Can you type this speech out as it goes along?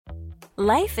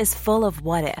Life is full of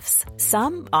what-ifs.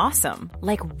 Some awesome,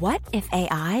 like what if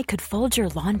AI could fold your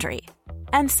laundry?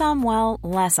 And some, well,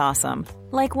 less awesome,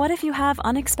 like what if you have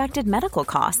unexpected medical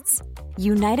costs?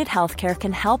 United Healthcare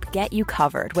can help get you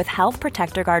covered with Health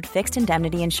Protector Guard fixed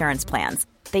indemnity insurance plans.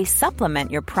 They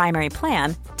supplement your primary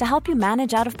plan to help you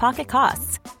manage out-of-pocket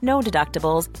costs. No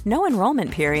deductibles, no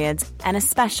enrollment periods, and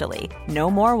especially no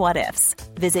more what-ifs.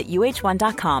 Visit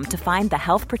uh1.com to find the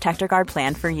Health Protector Guard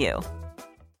plan for you.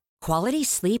 Quality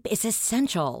sleep is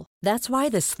essential. That's why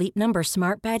the Sleep Number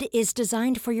Smart Bed is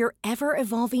designed for your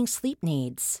ever-evolving sleep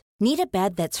needs. Need a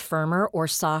bed that's firmer or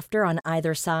softer on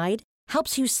either side?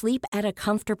 Helps you sleep at a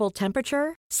comfortable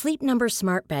temperature? Sleep Number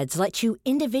Smart Beds let you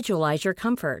individualize your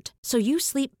comfort, so you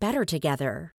sleep better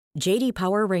together. J.D.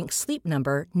 Power ranks Sleep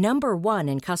Number number 1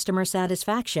 in customer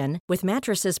satisfaction with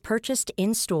mattresses purchased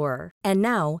in-store. And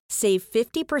now, save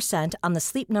 50% on the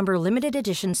Sleep Number Limited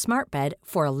Edition Smart Bed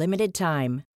for a limited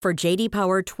time. For J.D.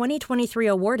 Power 2023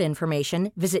 award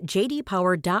information, visit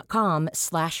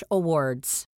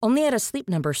jdpower.com/awards. Only at a Sleep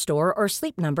Number store or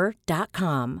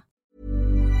sleepnumber.com.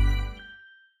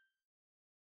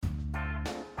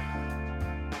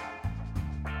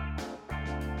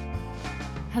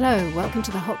 Hello, welcome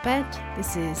to The Hotbed.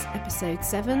 This is episode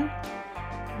 7.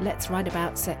 Let's write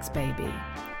about sex, baby.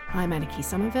 I'm Anarchy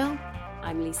Somerville.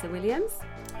 I'm Lisa Williams.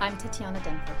 I'm Tatiana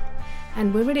Denford.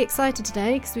 And we're really excited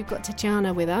today because we've got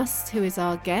Tatiana with us, who is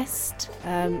our guest.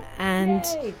 And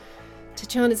Yay.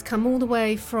 Tatiana's come all the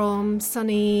way from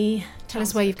sunny... Tell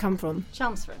us where you've come from.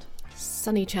 Chelmsford.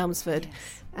 Sunny Chelmsford.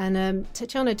 Yes. And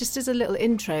Tatiana, just as a little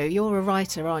intro, you're a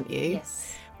writer, aren't you?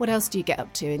 Yes. What else do you get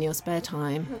up to in your spare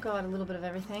time? Oh God, a little bit of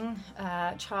everything.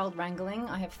 Child wrangling.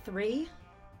 I have 3.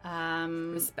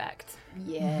 Respect.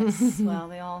 Yes. Well,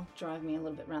 they all drive me a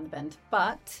little bit around the bend.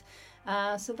 But,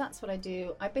 so that's what I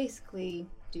do. I basically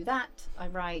do that. I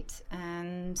write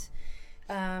and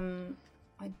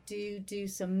I do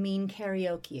some mean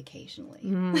karaoke occasionally.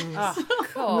 Oh,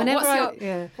 cool.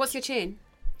 Whenever What's your tune?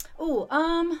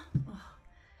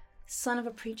 Son of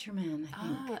a Preacher Man,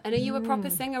 I think. And are you a proper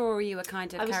singer or are you a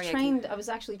kind of karaoke? I was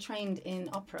actually trained in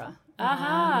opera.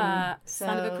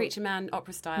 Son of a Preacher Man,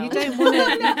 opera style. You don't want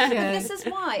to... This is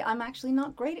why I'm actually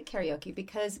not great at karaoke,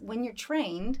 because when you're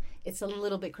trained, it's a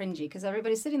little bit cringy because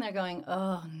everybody's sitting there going,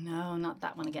 oh no, not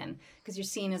that one again, because you're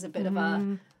seen as a bit of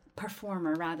a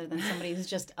performer rather than somebody who's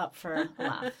just up for a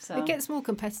laugh. So it gets more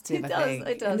competitive, It I does, think.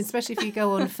 it does. And especially if you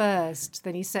go on first,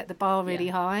 then you set the bar really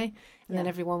high, and then Yeah.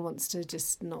 everyone wants to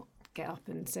just not get up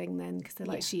and sing then because they're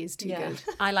like, she is too good.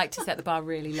 I like to set the bar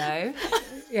really low.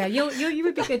 Yeah, you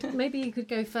would be good. Maybe you could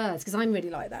go first, because I'm really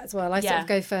like that as well. I sort of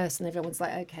go first and everyone's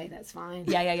like, okay, that's fine.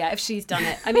 Yeah, if she's done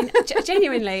it. I mean,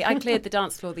 genuinely, I cleared the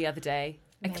dance floor the other day.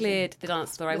 Amazing. I cleared the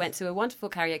dance floor. I went to a wonderful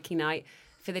karaoke night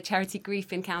for the charity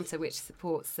Grief Encounter, which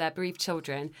supports bereaved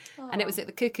children. And it was at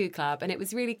the Cuckoo Club, and it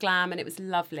was really glam and it was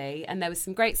lovely. And there was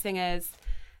some great singers.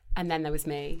 And then there was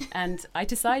me. And I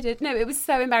decided, no, it was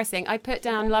so embarrassing. I put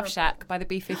down Love Shack by the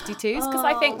B-52s because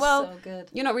I think, well, so good.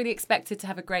 you're not really expected to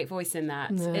have a great voice in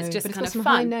that. No, it's just but kind it's of got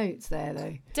some high fun. notes there,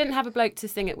 though. Didn't have a bloke to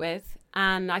sing it with.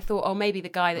 And I thought, oh, maybe the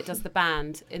guy that does the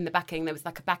band in the backing, there was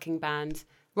like a backing band,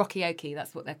 Rockyoke,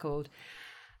 that's what they're called.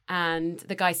 And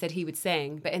the guy said he would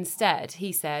sing, but instead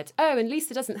he said, oh, and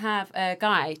Lisa doesn't have a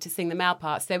guy to sing the male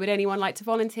part, so would anyone like to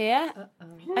volunteer?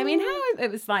 I mean, how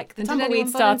it was like the And did anyone tumbleweed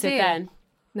started volunteer? then.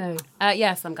 No.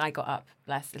 Yeah, some guy got up,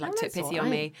 bless, like took that's pity all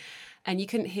on right. me. And you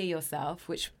couldn't hear yourself,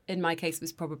 which in my case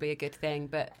was probably a good thing.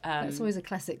 But That's always a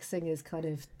classic singer's kind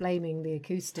of blaming the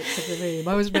acoustics of the room.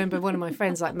 I always remember one of my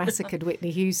friends like massacred Whitney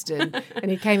Houston,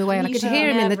 and he came away and I You could should heir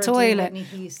him in the never do toilet. Whitney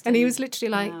Houston. And he was literally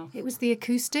like, No. it was the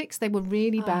acoustics, they were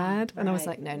really bad. And I was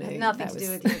Right. like, no. Had nothing that to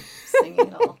do was- with your singing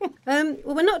at all.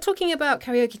 Well, we're not talking about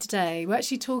karaoke today. We're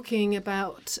actually talking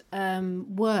about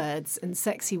words and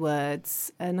sexy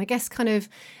words, and I guess kind of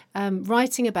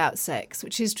writing about sex,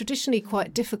 which is traditionally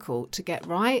quite difficult to get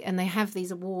right. And they have these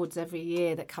awards every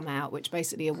year that come out, which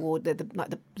basically award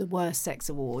the worst sex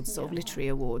awards, sort of literary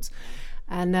awards,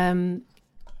 and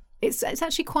it's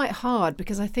actually quite hard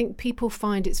because I think people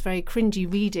find it's very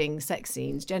cringy reading sex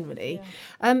scenes generally.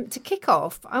 Yeah. To kick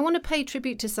off, I want to pay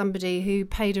tribute to somebody who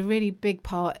played a really big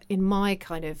part in my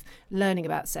kind of learning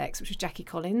about sex, which was Jackie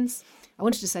Collins. I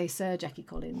wanted to say Sir Jackie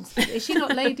Collins. Is she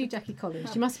not Lady Jackie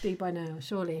Collins? She must be by now,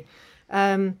 surely.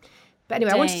 But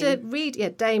anyway, I wanted to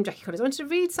read, Dame Jackie Collins. I wanted to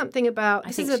read something about...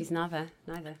 I think she's neither.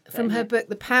 From her book,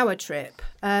 The Power Trip.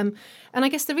 And I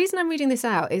guess the reason I'm reading this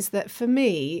out is that for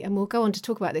me, and we'll go on to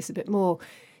talk about this a bit more,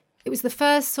 it was the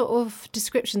first sort of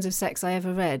descriptions of sex I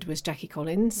ever read was Jackie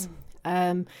Collins.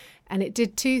 And it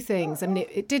did two things. I mean,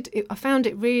 I found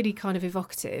it really kind of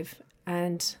evocative.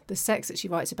 and the sex that she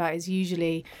writes about is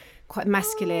usually quite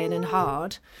masculine and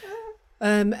hard.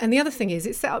 And the other thing is,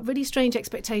 it set up really strange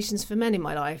expectations for men in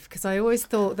my life, because I always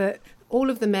thought that all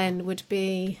of the men would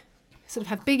be sort of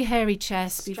have big hairy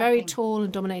chests, be very tall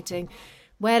and dominating,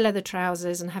 wear leather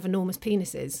trousers and have enormous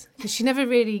penises, because she never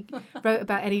really wrote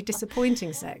about any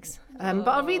disappointing sex. But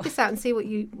I'll read this out and see what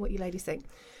you ladies think.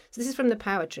 So this is from The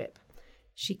Power Trip.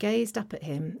 She gazed up at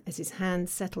him as his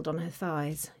hands settled on her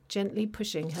thighs, gently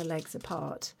pushing her legs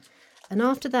apart. And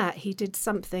after that, he did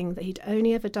something that he'd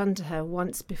only ever done to her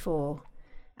once before,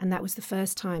 and that was the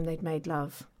first time they'd made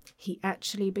love. He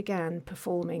actually began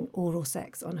performing oral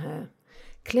sex on her.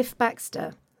 Cliff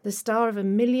Baxter, the star of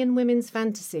 1 million women's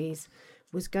fantasies,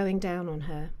 was going down on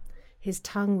her. His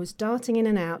tongue was darting in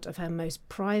and out of her most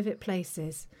private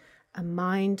places. A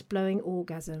mind-blowing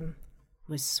orgasm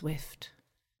was swift.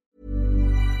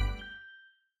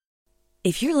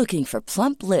 If you're looking for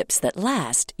plump lips that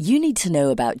last, you need to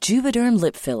know about Juvederm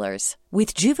lip fillers.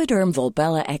 With Juvederm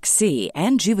Volbella XC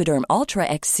and Juvederm Ultra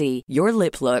XC, your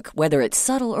lip look, whether it's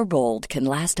subtle or bold, can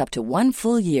last up to 1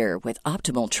 full year with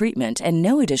optimal treatment and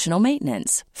no additional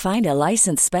maintenance. Find a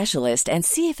licensed specialist and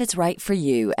see if it's right for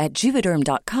you at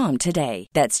Juvederm.com today.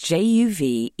 That's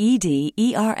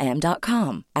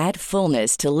JUVEDERM.com. Add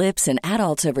fullness to lips in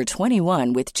adults over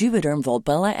 21 with Juvederm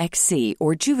Volbella XC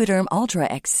or Juvederm Ultra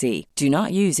XC. Do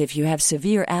not use if you have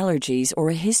severe allergies or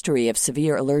a history of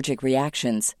severe allergic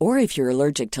reactions, or if you're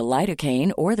allergic to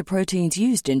lidocaine or the proteins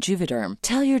used in Juvederm.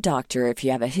 Tell your doctor if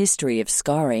you have a history of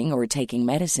scarring or taking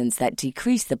medicines that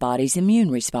decrease the body's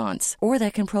immune response or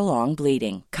that can prolong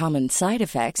bleeding. Common side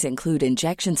effects include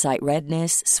injection site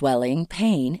redness, swelling,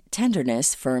 pain,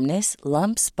 tenderness, firmness,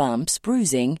 lumps, bumps,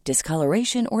 bruising,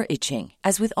 discoloration, or itching.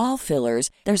 As with all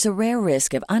fillers, there's a rare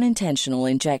risk of unintentional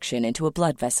injection into a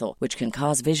blood vessel, which can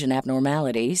cause vision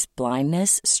abnormalities,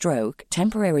 blindness, stroke,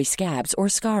 temporary scabs, or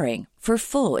scarring. For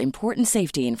full, important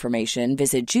safety information,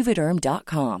 visit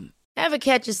Juvederm.com. Ever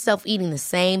catch yourself eating the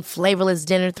same flavorless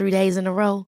dinner 3 days in a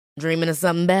row? Dreaming of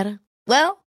something better?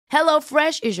 Well,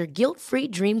 HelloFresh is your guilt-free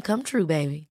dream come true,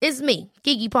 baby. It's me,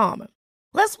 Keke Palmer.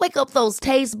 Let's wake up those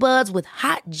taste buds with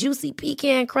hot, juicy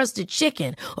pecan-crusted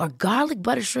chicken or garlic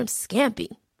butter shrimp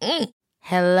scampi.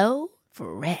 Hello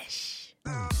Fresh.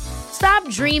 Stop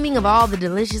dreaming of all the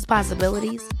delicious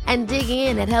possibilities and dig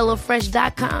in at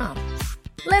HelloFresh.com.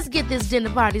 Let's get this dinner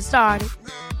party started.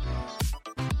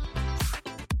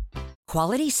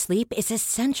 Quality sleep is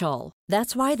essential.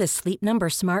 That's why the Sleep Number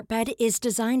Smart Bed is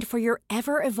designed for your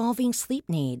ever-evolving sleep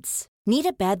needs. Need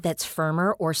a bed that's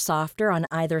firmer or softer on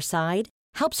either side?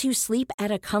 Helps you sleep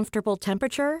at a comfortable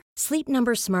temperature? Sleep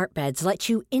Number Smart Beds let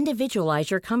you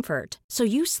individualize your comfort, so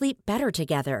you sleep better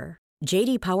together.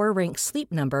 J.D. Power ranks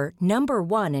Sleep Number number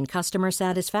 1 in customer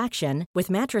satisfaction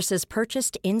with mattresses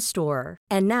purchased in-store.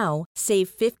 And now, save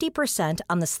 50%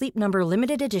 on the Sleep Number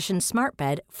Limited Edition Smart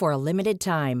Bed for a limited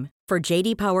time. For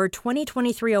J.D. Power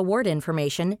 2023 award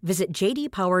information, visit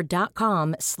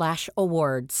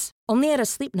jdpower.com/awards. Only at a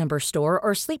Sleep Number store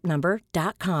or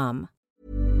sleepnumber.com.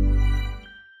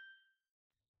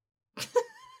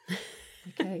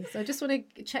 Okay, so I just want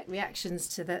to check reactions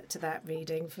to that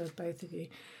reading for both of you.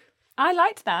 I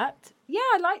liked that. Yeah,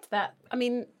 I liked that. I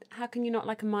mean, how can you not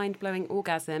like a mind-blowing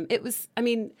orgasm? It was, I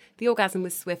mean, the orgasm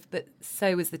was swift, but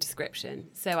so was the description.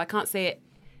 So I can't say it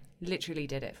literally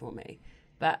did it for me.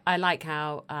 But I like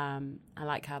how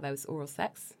there was oral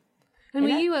sex. And were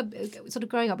you sort of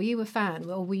growing up? Were you a fan,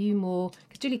 or were you more?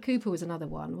 Because Julie Cooper was another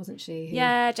one, wasn't she?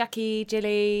 Yeah, Jackie,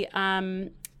 Jilly.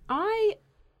 I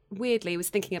weirdly was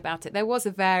thinking about it. There was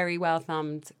a very well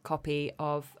thumbed copy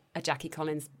of a Jackie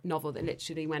Collins novel that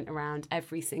literally went around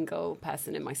every single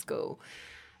person in my school.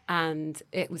 And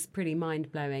it was pretty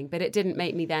mind-blowing, but it didn't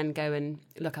make me then go and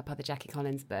look up other Jackie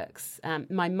Collins books.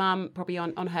 My mum probably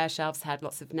on her shelves had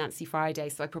lots of Nancy Friday,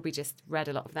 so I probably just read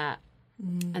a lot of that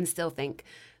and still think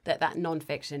that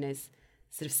non-fiction is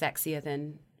sort of sexier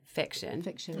than fiction.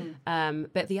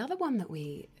 But the other one that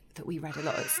we read a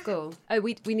lot at school,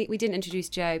 we didn't introduce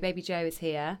Joe. Baby Joe is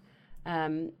here.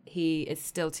 He is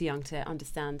still too young to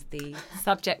understand the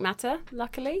subject matter,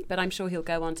 luckily, but I'm sure he'll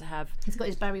go on to have... He's got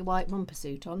his Barry White romper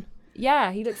suit on.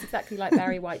 Yeah, he looks exactly like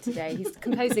Barry White today. He's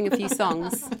composing a few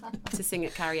songs to sing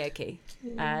at karaoke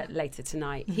later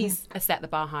tonight. He's a set the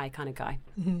bar high kind of guy,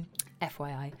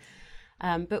 FYI.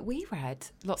 But we read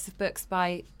lots of books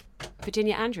by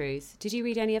Virginia Andrews. Did you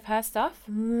read any of her stuff?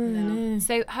 No.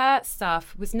 So her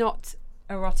stuff was not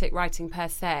erotic writing per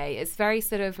se. It's very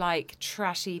sort of like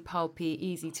trashy, pulpy,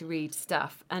 easy to read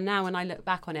stuff. And now when I look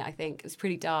back on it, I think it's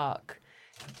pretty dark.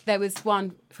 there was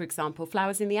one, for example,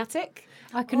 Flowers in the Attic.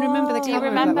 I can remember the cover. Do you of that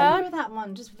remember? I one. remember that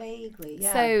one just vaguely.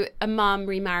 Yeah. So a mum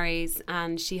remarries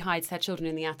and she hides her children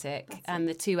in the attic, and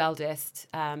the two eldest,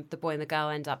 the boy and the girl,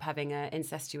 end up having an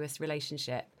incestuous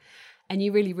relationship. And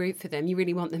you really root for them. You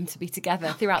really want them to be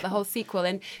together throughout the whole sequel.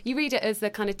 And you read it as a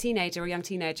kind of teenager or young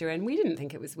teenager, and we didn't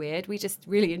think it was weird. We just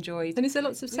really enjoyed And is there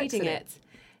lots of sex reading in it?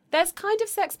 There's kind of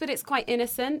sex, but it's quite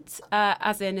innocent,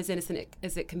 as innocent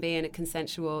as it can be in a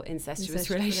consensual, incestuous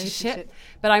relationship.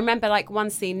 But I remember like one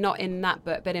scene, not in that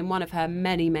book, but in one of her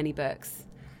many, many books,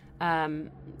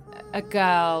 a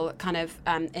girl kind of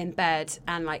in bed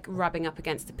and like rubbing up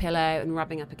against a pillow and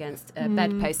rubbing up against a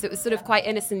bedpost. So it was sort of quite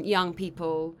innocent young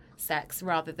people sex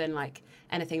rather than like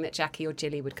anything that Jackie or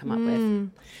Jilly would come up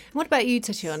with. What about you,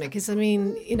 Tatiana? Because, I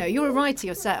mean, you know, you're a writer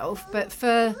yourself, but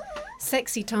for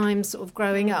sexy times sort of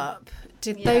growing up,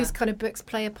 did those kind of books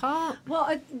play a part?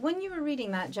 Well, when you were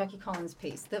reading that Jackie Collins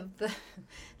piece,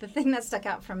 the thing that stuck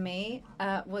out from me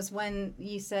was when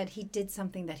you said he did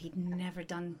something that he'd never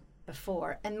done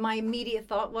before. And my immediate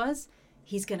thought was,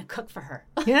 he's going to cook for her.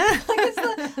 Yeah.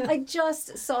 I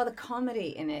just saw the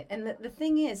comedy in it. And the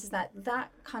thing is that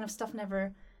kind of stuff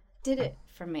never did it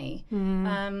for me.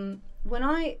 When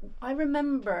I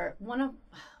remember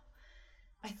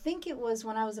I think it was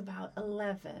when I was about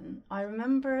 11, I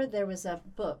remember there was a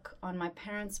book on my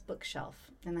parents'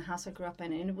 bookshelf in the house I grew up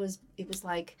in, and it was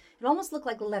like, it almost looked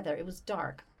like leather. It was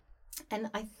dark. And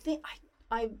I think,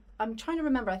 I'm trying to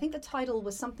remember, I think the title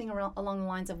was something along the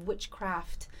lines of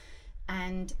witchcraft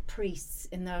and priests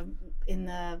in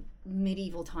the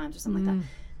medieval times or something like that.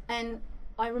 And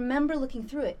I remember looking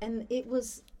through it, and it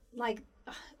was like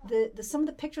some of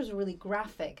the pictures were really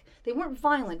graphic. They weren't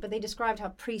violent, but they described how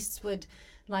priests would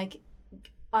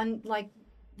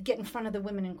get in front of the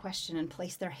women in question and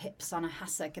place their hips on a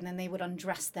hassock, and then they would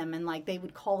undress them, and like they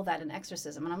would call that an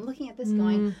exorcism. And I'm looking at this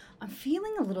going, I'm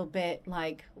feeling a little bit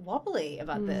like wobbly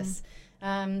about this.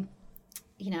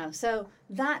 You know, so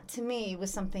that to me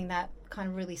was something that kind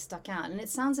of really stuck out. And it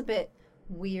sounds a bit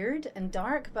weird and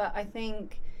dark, but I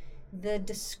think the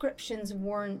descriptions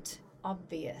weren't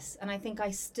obvious. And I think I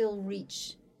still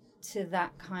reach to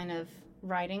that kind of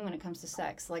writing when it comes to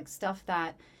sex, like stuff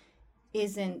that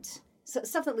isn't,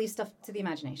 stuff that leaves stuff to the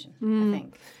imagination, I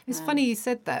think. It's funny you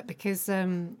said that because, I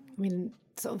mean,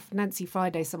 sort of Nancy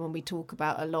Friday, someone we talk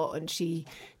about a lot, and she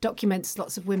documents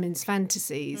lots of women's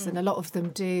fantasies, and a lot of them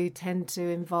do tend to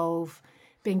involve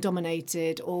being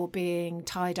dominated or being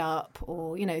tied up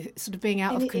or, you know, sort of being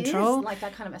out of control. It is like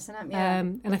that kind of S&M, yeah.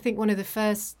 And I think one of the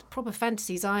first proper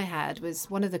fantasies I had was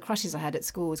one of the crushes I had at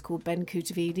school was called Ben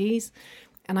Koutavides.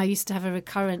 And I used to have a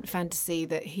recurrent fantasy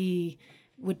that he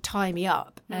would tie me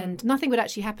up and nothing would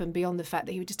actually happen beyond the fact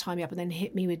that he would just tie me up and then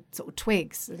hit me with sort of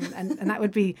twigs. And that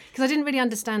would be, because I didn't really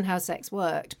understand how sex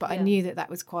worked, but I knew that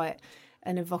was quite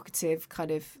an evocative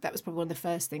kind of, that was probably one of the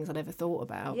first things I'd ever thought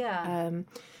about. Yeah.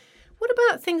 What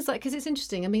about things like, because it's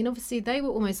interesting, I mean, obviously they were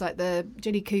almost like the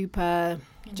Jilly Cooper,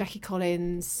 Jackie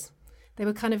Collins, they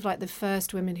were kind of like the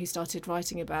first women who started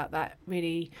writing about that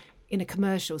really in a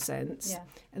commercial sense. Yeah.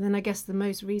 And then I guess the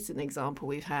most recent example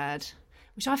we've had,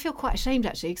 which I feel quite ashamed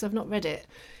actually because I've not read it,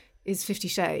 is 50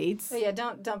 Shades. Oh yeah,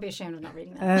 don't be ashamed of not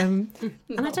reading that. And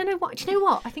I don't know what, do you know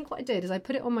what? I think what I did is I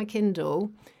put it on my Kindle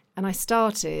and I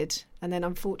started, and then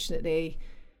unfortunately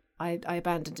I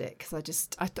abandoned it because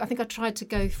I think I tried to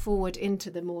go forward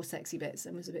into the more sexy bits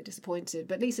and was a bit disappointed.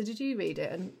 But Lisa, did you read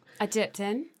it? And I dipped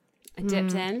in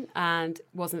and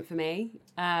wasn't for me.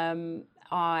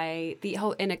 The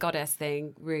whole inner goddess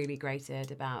thing really grated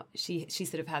about. She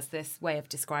sort of has this way of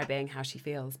describing how she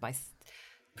feels by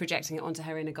projecting it onto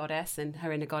her inner goddess, and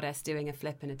her inner goddess doing a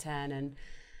flip and a turn. And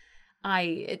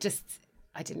I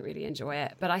didn't really enjoy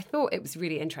it, but I thought it was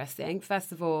really interesting.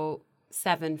 First of all,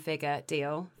 7-figure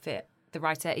deal for the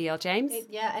writer E.L. James.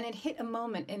 And it hit a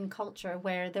moment in culture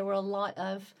where there were a lot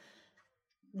of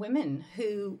women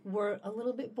who were a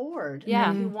little bit bored,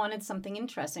 and who wanted something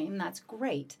interesting, and that's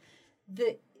great.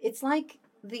 It's like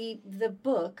the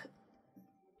book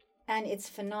and its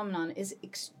phenomenon is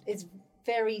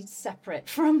very separate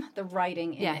from the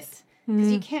writing in it.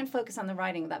 Because you can't focus on the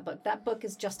writing of that book. That book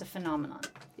is just a phenomenon.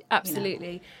 Absolutely.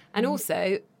 You know? And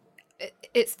also,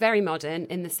 it's very modern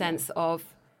in the sense of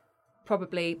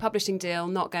probably publishing deal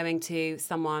not going to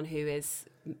someone who is,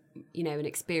 you know, an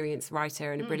experienced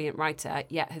writer and a brilliant writer,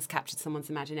 yet has captured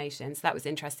someone's imagination. So that was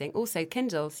interesting. Also,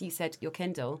 Kindles, you said your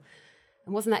Kindle.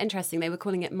 And wasn't that interesting? They were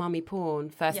calling it mummy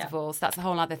porn, first of all. So that's a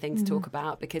whole other thing to talk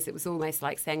about, because it was almost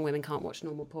like saying women can't watch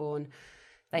normal porn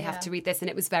They have to read this. And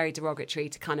it was very derogatory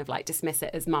to kind of like dismiss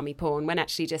it as mummy porn when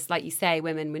actually just like you say,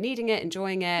 women were needing it,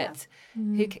 enjoying it.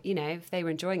 Who, if they were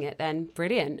enjoying it, then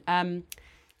brilliant.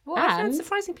 Well, I found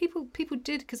surprising people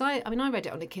did, because I read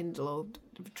it on a Kindle or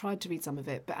tried to read some of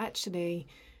it, but actually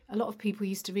a lot of people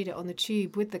used to read it on the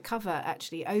tube with the cover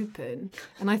actually open.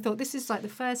 And I thought this is like the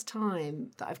first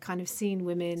time that I've kind of seen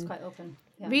women It's quite open.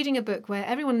 Yeah. Reading a book where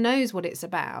everyone knows what it's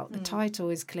about, the title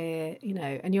is clear,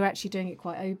 and you're actually doing it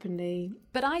quite openly.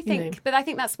 But I think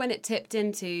that's when it tipped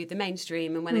into the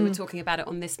mainstream, and when they were talking about it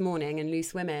on This Morning and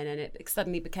Loose Women, and it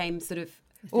suddenly became sort of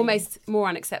almost more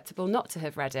unacceptable not to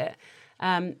have read it.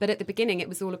 But at the beginning, it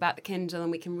was all about the Kindle,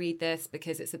 and we can read this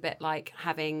because it's a bit like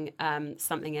having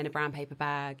something in a brown paper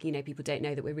bag. People don't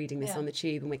know that we're reading this on the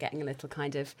tube, and we're getting a little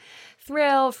kind of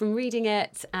thrill from reading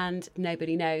it, and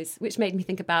nobody knows, which made me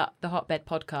think about the Hotbed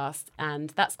podcast,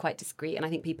 and that's quite discreet, and I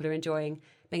think people are enjoying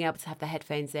being able to have their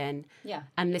headphones in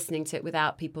and listening to it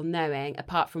without people knowing,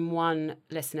 apart from one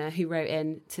listener who wrote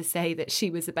in to say that she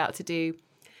was about to do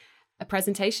a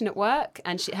presentation at work,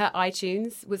 and her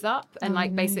iTunes was up,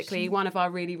 and basically one of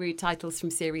our really rude titles from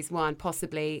series 1,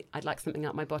 possibly I'd like something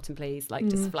up my bottom please,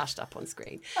 just flashed up on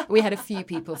screen. We had a few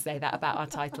people say that about our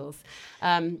titles,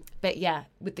 but yeah,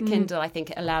 with the Kindle I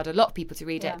think it allowed a lot of people to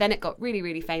read it. Then it got really,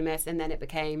 really famous, and then it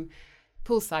became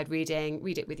poolside reading,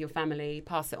 read it with your family,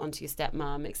 pass it on to your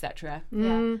stepmom, etc.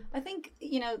 I think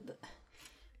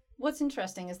what's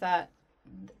interesting is that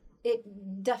it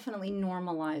definitely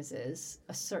normalizes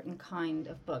a certain kind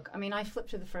of book. I mean, I flipped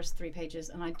through the first 3 pages,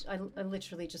 and I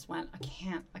literally just went,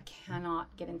 I cannot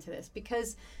get into this,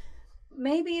 because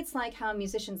maybe it's like how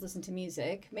musicians listen to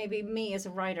music. Maybe me as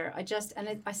a writer, I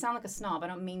sound like a snob, I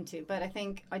don't mean to, but I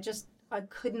think I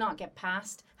could not get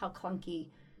past how clunky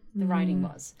the writing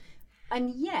was.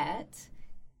 And yet,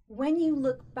 when you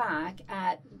look back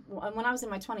at, when I was in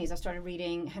my 20s, I started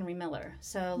reading Henry Miller.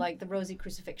 So like The Rosy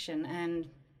Crucifixion and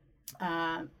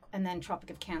then Tropic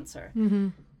of Cancer.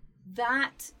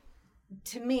 That,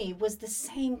 to me, was the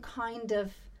same kind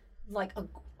of like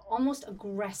almost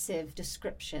aggressive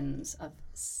descriptions of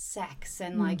sex,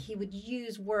 and like he would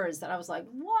use words that I was like,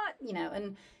 what?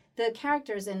 And the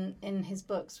characters in his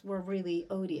books were really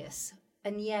odious,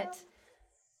 and yet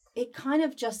it kind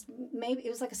of just, maybe it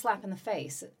was like a slap in the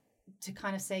face to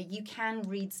kind of say, you can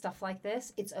read stuff like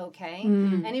this, it's okay.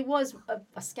 And it was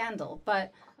a scandal,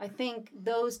 but I think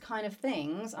those kind of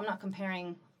things, I'm not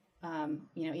comparing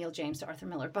E.L. James to Arthur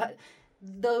Miller, but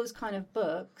those kind of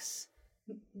books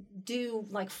do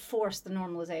like force the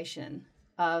normalization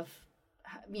of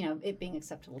it being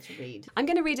acceptable to read. I'm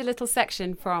going to read a little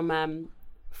section from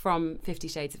 50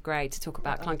 Shades of Grey to talk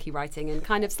about clunky writing and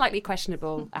kind of slightly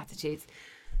questionable attitudes.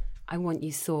 I want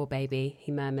you sore, baby,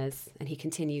 he murmurs, and he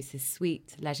continues his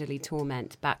sweet, leisurely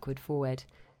torment backward, forward.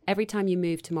 Every time you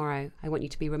move tomorrow, I want you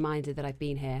to be reminded that I've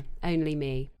been here. Only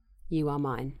me. You are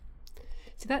mine.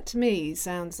 So that to me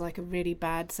sounds like a really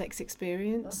bad sex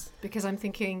experience, because I'm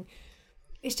thinking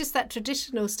it's just that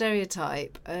traditional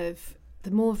stereotype of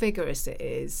the more vigorous it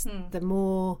is, the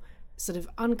more sort of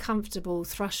uncomfortable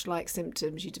thrush-like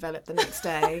symptoms you develop the next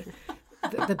day.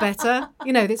 The better,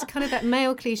 it's kind of that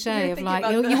male cliche of like,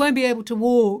 you won't be able to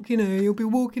walk, you'll be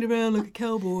walking around like a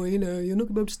cowboy, you're not going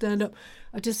to be able to stand up.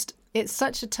 It's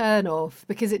such a turn off,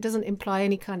 because it doesn't imply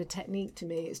any kind of technique to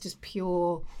me. It's just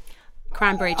pure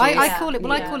cranberry juice. I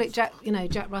call it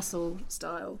Jack Russell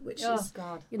style, which is,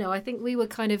 God. I think we were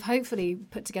kind of hopefully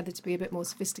put together to be a bit more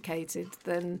sophisticated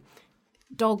than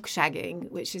dog shagging,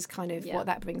 which is kind of what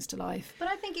that brings to life. But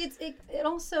I think it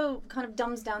also kind of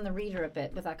dumbs down the reader a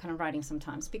bit with that kind of writing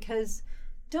sometimes, because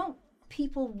don't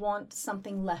people want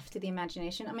something left to the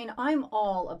imagination? I mean, I'm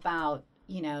all about,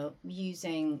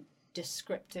 using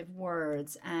descriptive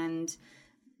words and,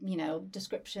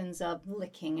 descriptions of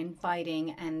licking and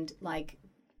biting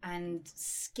and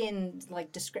skin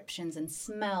descriptions and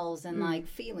smells and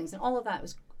feelings, and all of that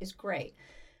is great.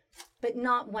 But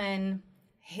not when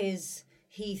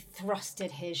he thrusted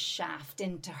his shaft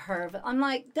into her. I'm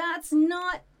like, that's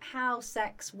not how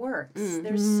sex works.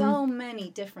 There's so many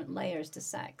different layers to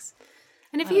sex.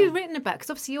 And have you written about, because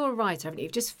obviously you're a writer, haven't you?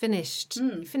 You've just finished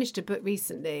a book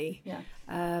recently,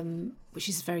 which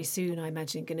is very soon, I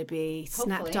imagine, going to be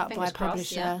snapped up by a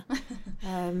publisher.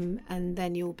 And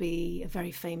then you'll be a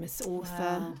very famous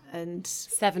author and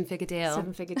seven-figure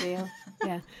deal.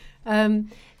 Yeah.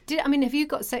 Have you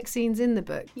got sex scenes in the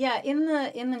book? Yeah, in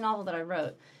the novel that I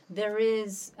wrote, there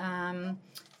is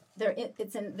there's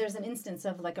an instance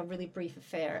of like a really brief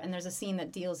affair, and there's a scene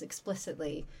that deals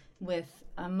explicitly with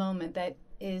a moment that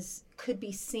could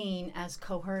be seen as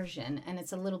coercion, and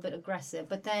it's a little bit aggressive.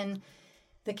 But then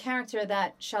the character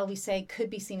that, shall we say, could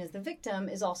be seen as the victim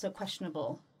is also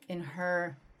questionable in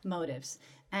her motives.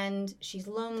 And she's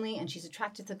lonely and she's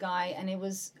attracted to the guy. And it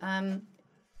was,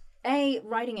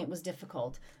 writing it was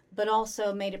difficult, but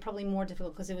also made it probably more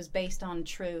difficult because it was based on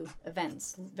true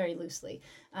events, very loosely.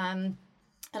 And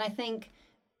I think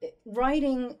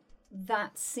writing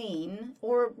that scene,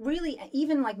 or really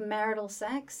even like marital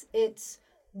sex, it's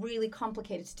really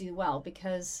complicated to do well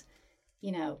because,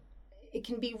 you know, it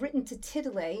can be written to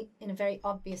titillate in a very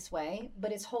obvious way,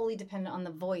 but it's wholly dependent on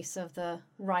the voice of the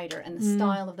writer and the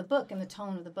style of the book and the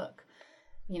tone of the book,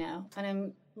 you know. And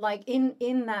I'm like,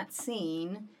 in that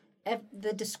scene,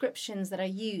 the descriptions that I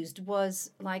used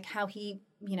was like how he,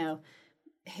 you know,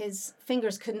 his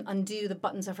fingers couldn't undo the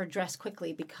buttons of her dress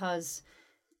quickly because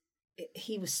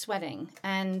he was sweating,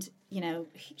 and, you know,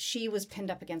 she was pinned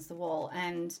up against the wall,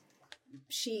 and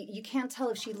you can't tell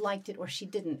if she liked it or she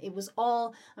didn't. It was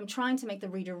all, I'm trying to make the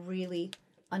reader really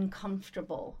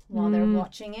uncomfortable while they're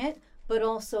watching it, but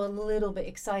also a little bit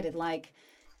excited. Like,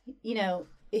 you know,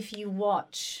 if you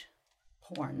watch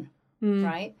porn,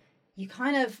 right? You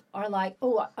kind of are like,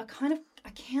 oh, I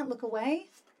can't look away,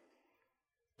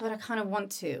 but I kind of want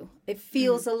to. It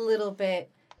feels a little bit,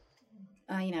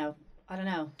 you know, I don't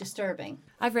know, disturbing.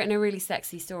 I've written a really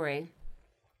sexy story.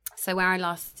 So where I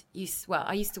used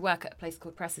to work at a place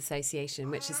called Press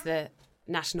Association, which is the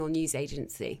national news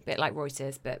agency, a bit like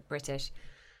Reuters, but British.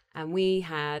 And we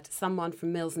had someone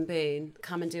from Mills and Boon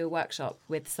come and do a workshop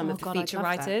with some of the feature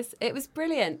writers. That. It was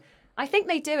brilliant. I think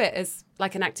they do it as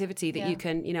like an activity that you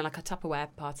can, you know, like a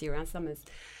Tupperware party around summers.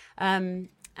 And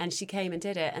she came and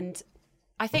did it. And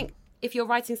I think if you're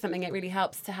writing something, it really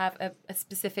helps to have a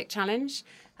specific challenge.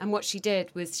 And what she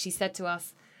did was she said to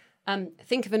us,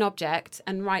 think of an object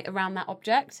and write around that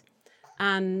object.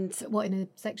 And what, in a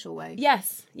sexual way?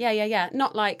 Yes. Yeah.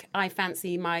 Not like I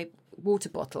fancy my water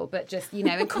bottle, but just, you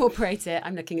know, incorporate it.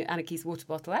 I'm looking at Anarchy's water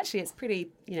bottle. Actually, it's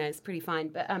pretty, you know, it's pretty fine.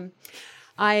 But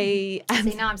see,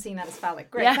 now I'm seeing that as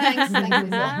phallic. Great, thanks,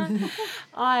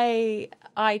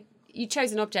 Lisa. You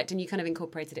chose an object and you kind of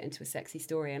incorporated it into a sexy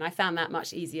story, and I found that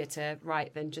much easier to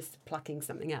write than just plucking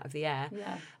something out of the air.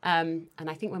 Yeah. And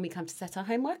I think when we come to set our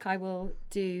homework, I'll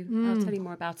tell you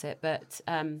more about it. But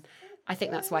I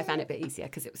think that's why I found it a bit easier,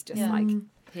 because it was just like,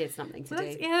 here's something to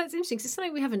do. That's interesting. It's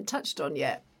something we haven't touched on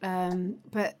yet.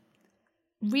 But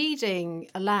reading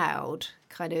aloud,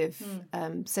 kind of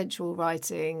sensual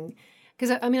writing,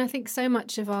 because I mean, I think so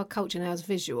much of our culture now is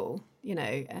visual, you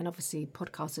know, and obviously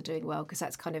podcasts are doing well because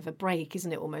that's kind of a break,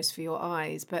 isn't it, almost for your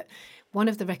eyes. But one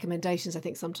of the recommendations I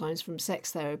think sometimes from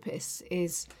sex therapists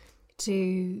is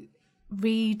to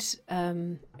read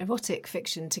erotic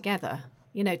fiction together,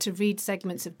 you know, to read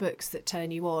segments of books that turn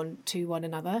you on to one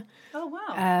another. Oh,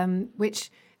 wow.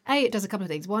 Which, it does a couple of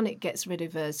things. One, it gets rid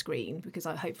of a screen because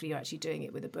hopefully you're actually doing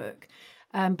it with a book.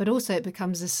 But also it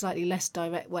becomes a slightly less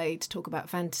direct way to talk about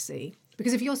fantasy.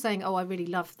 Because if you're saying, oh, I really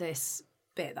love this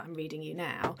bit that I'm reading you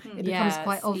now, it becomes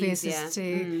quite obvious as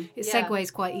to, it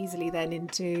segues quite easily then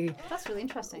into... That's really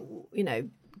interesting. You know,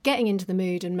 getting into the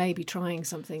mood and maybe trying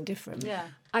something different. Yeah.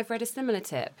 I've read a similar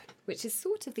tip, which is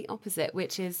sort of the opposite,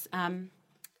 which is...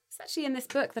 it's actually in this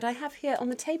book that I have here on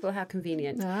the table. How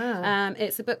convenient.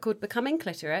 It's a book called Becoming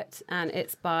Cliterate, and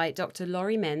it's by Dr.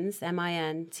 Laurie Mintz,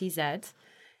 Mintz.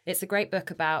 It's a great book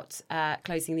about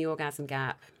closing the orgasm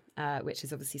gap, which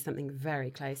is obviously something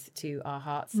very close to our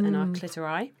hearts and our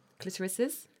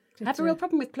clitorises. I have a real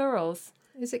problem with plurals.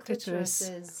 Is it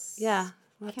clitoris? Yeah.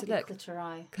 We'll have to look.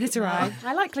 Clitori.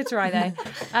 I like clitori,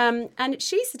 though. And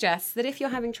she suggests that if you're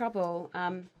having trouble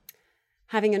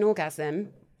having an orgasm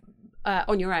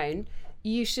on your own,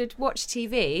 you should watch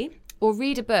TV or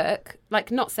read a book,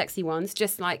 like not sexy ones,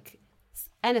 just like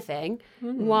anything,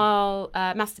 while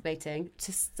masturbating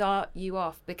to start you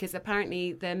off, because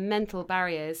apparently the mental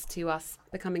barriers to us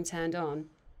becoming turned on,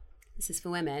 this is for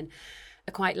women,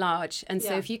 are quite large. And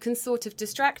so if you can sort of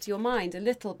distract your mind a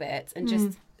little bit and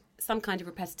just some kind of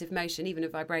repetitive motion, even a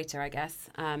vibrator, I guess,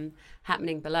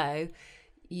 happening below,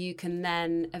 you can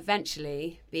then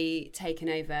eventually be taken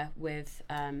over with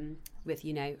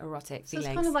you know, erotic feelings.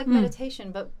 It's kind of like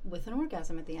meditation, but with an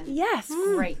orgasm at the end. Yes,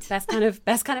 great. Best kind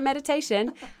of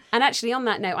meditation. And actually, on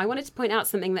that note, I wanted to point out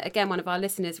something that, again, one of our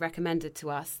listeners recommended to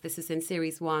us. This was in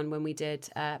series 1 when we did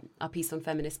our piece on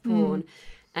feminist porn.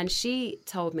 And she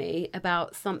told me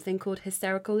about something called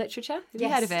hysterical literature. Have you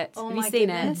heard of it? Have you seen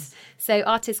it? So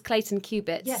artist Clayton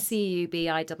Cubitt,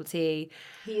 Cubitt.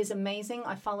 He is amazing.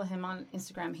 I follow him on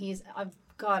Instagram.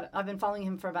 I've been following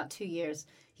him for about 2 years.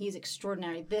 He's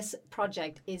extraordinary. This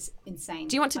project is insane.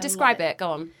 Do you want to describe it?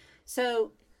 Go on.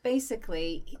 So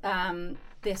basically,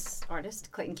 this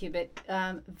artist, Clayton Cubitt,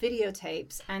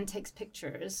 videotapes and takes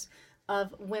pictures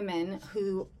of women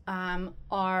who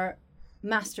are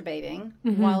masturbating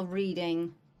while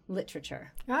reading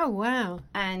literature. Oh, wow.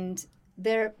 And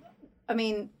they're, I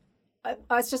mean,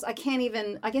 I can't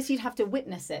even, I guess you'd have to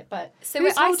witness it, but. So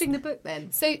who's holding the book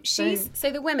then? So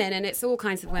the women, and it's all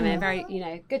kinds of women, very,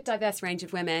 good diverse range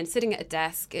of women sitting at a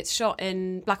desk. It's shot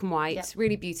in black and white,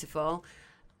 really beautiful.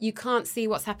 You can't see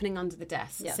what's happening under the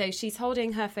desk. Yeah. So she's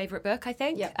holding her favourite book, I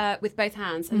think, with both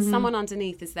hands, and someone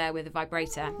underneath is there with a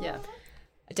vibrator. Yeah.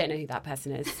 I don't know who that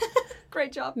person is.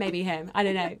 Great job. Maybe him. I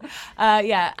don't know.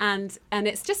 And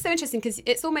it's just so interesting because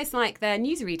it's almost like they're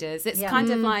newsreaders. It's kind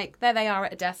of like there they are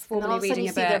at a desk formally reading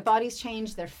a book. Their bodies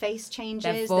change, their face changes,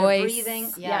 their voice. Their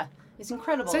breathing. Yeah. It's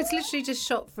incredible. So it's literally just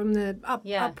shot from the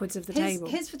upwards of the table.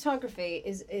 His photography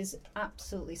is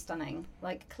absolutely stunning.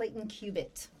 Like Clayton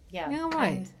Cubitt. Yeah. Yeah,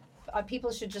 right. And,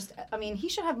 people should just, I mean, he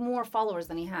should have more followers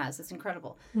than he has. It's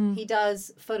incredible. He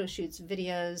does photo shoots,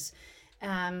 videos.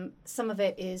 Some of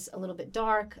it is a little bit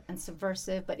dark and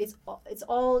subversive, but it's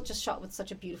all just shot with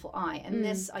such a beautiful eye. And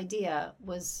this idea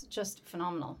was just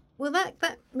phenomenal. Well,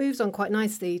 that moves on quite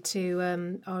nicely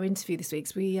to our interview this week.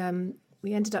 So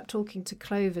we ended up talking to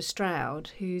Clover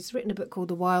Stroud, who's written a book called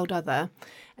The Wild Other,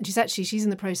 and she's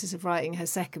in the process of writing her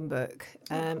second book.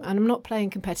 And I'm not playing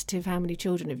competitive. How many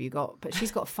children have you got? But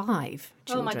she's got 5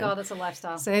 children. Oh my God, that's a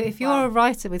lifestyle. So if you're a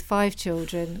writer with 5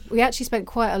 children, we actually spent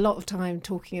quite a lot of time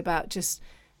talking about just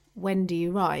when do you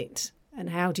write and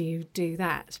how do you do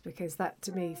that, because that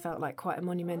to me felt like quite a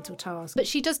monumental task. But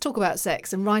she does talk about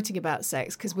sex and writing about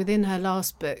sex, because within her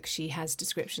last book she has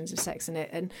descriptions of sex in it,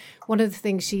 and one of the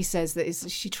things she says that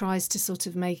is she tries to sort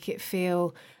of make it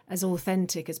feel as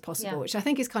authentic as possible, which I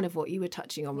think is kind of what you were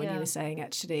touching on when you were saying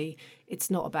actually it's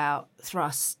not about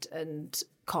thrust and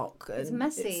cock. And it's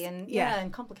messy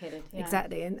and complicated. Yeah.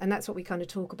 Exactly, and that's what we kind of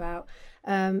talk about.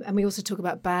 And we also talk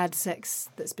about bad sex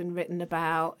that's been written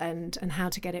about and how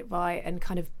to get it right, and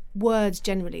kind of words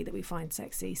generally that we find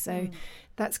sexy. So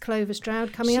that's Clover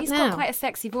Stroud coming up now. She's got quite a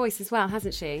sexy voice as well,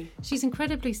 hasn't she? She's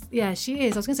incredibly, she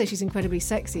is. I was going to say she's incredibly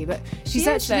sexy, but she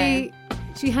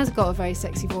has got a very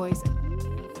sexy voice.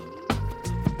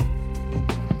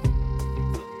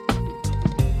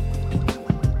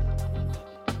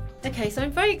 Okay, so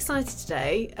I'm very excited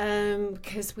today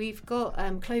because we've got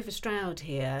Clover Stroud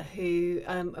here who,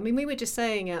 we were just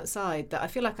saying outside that I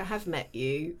feel like I have met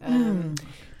you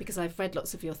because I've read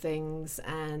lots of your things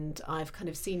and I've kind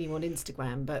of seen you on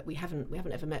Instagram, but we haven't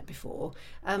ever met before.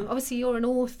 Obviously, you're an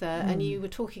author and you were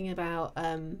talking about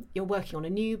you're working on a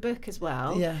new book as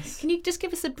well. Yes. Can you just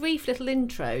give us a brief little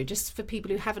intro just for people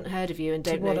who haven't heard of you and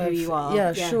don't know who you are?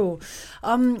 Yeah, sure.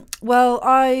 Well,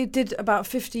 I did about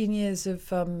 15 years of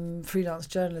freelance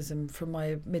journalism from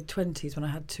my mid-20s when I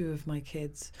had 2 of my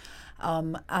kids.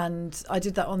 And I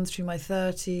did that on through my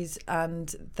 30s,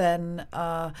 and then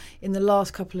in the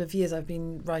last couple of years I've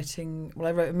been writing,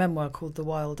 I wrote a memoir called The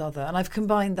Wild Other, and I've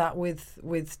combined that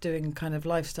with doing kind of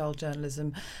lifestyle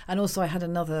journalism. And also I had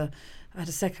a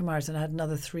second marriage and I had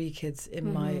another 3 kids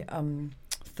in my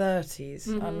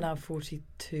 30s. I'm now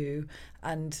 42,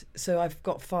 and so I've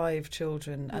got 5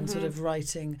 children and sort of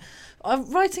writing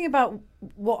about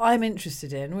what I'm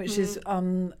interested in, which is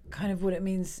kind of what it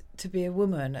means to be a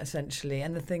woman, essentially,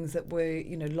 and the things that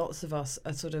lots of us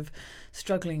are sort of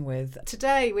struggling with.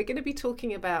 Today we're going to be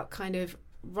talking about kind of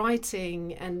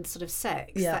writing and sort of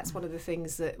sex. That's one of the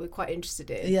things that we're quite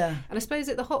interested in. And I suppose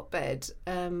at the Hotbed,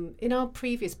 in our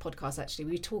previous podcast actually,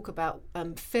 we talk about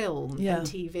film and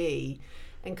TV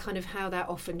and kind of how that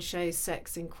often shows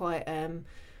sex in quite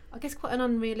quite an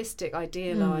unrealistic,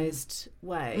 idealised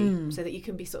way, so that you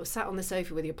can be sort of sat on the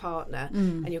sofa with your partner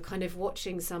and you're kind of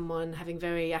watching someone having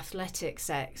very athletic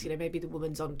sex. Maybe the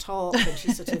woman's on top and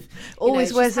she's sort of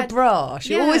always wears a bra.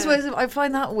 She always wears. I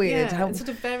find that weird. It's sort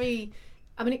of very.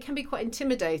 It can be quite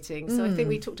intimidating. So I think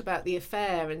we talked about The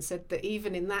Affair and said that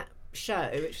even in that show,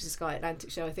 which was a Sky Atlantic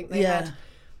show, I think they had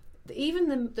even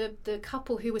the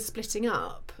couple who were splitting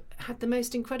up had the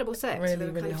most incredible sex. Really, they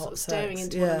were really kind of hot sort of staring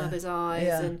sex. into one another's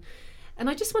eyes, and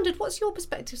I just wondered, what's your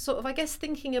perspective, sort of, I guess,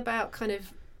 thinking about kind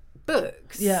of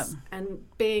books and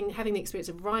having the experience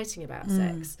of writing about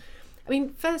sex.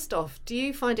 First off, do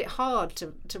you find it hard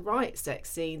to write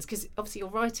sex scenes? Because obviously your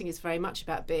writing is very much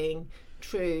about being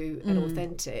true and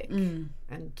authentic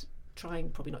and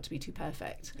trying probably not to be too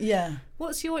perfect.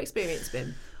 What's your experience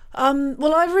been?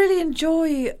 Well, I really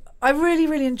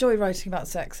enjoy writing about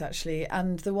sex, actually,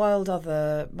 and The Wild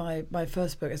Other, my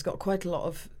first book, has got quite a lot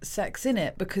of sex in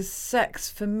it, because sex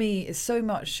for me is so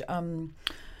much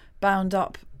bound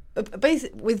up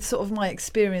with sort of my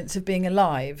experience of being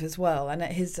alive as well, and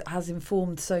it has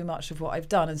informed so much of what I've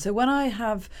done. And so when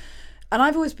I've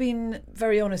always been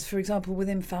very honest. For example,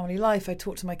 within family life, I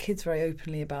talk to my kids very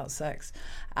openly about sex,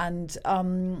 and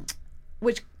so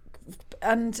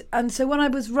when I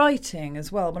was writing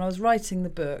as well, when I was writing the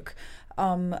book,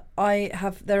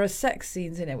 there are sex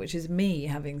scenes in it, which is me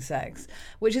having sex,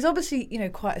 which is obviously,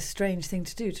 quite a strange thing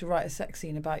to do, to write a sex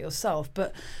scene about yourself.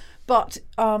 But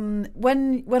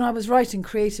when I was writing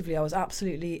creatively, I was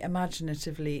absolutely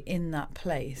imaginatively in that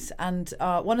place. And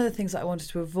one of the things that I wanted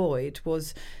to avoid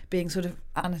was being sort of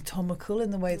anatomical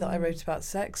in the way that I wrote about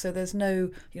sex. So there's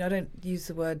no, I don't use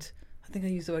the word, I think I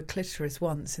used the word clitoris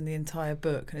once in the entire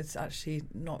book, and it's actually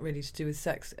not really to do with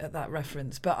sex at that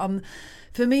reference. But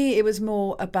for me, it was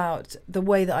more about the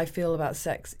way that I feel about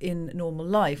sex in normal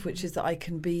life, which is that I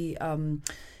can be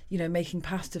making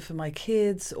pasta for my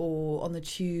kids, or on the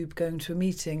tube going to a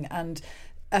meeting, and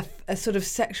a sort of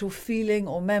sexual feeling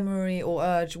or memory or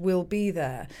urge will be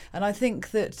there. And I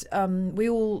think that we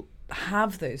all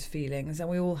have those feelings, and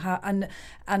we all have,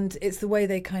 and it's the way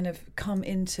they kind of come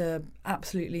into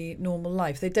absolutely normal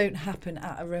life. They don't happen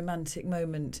at a romantic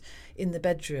moment in the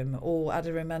bedroom, or at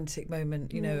a romantic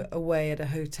moment, away at a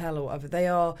hotel or whatever. They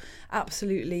are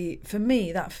absolutely, for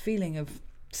me, that feeling of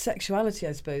sexuality,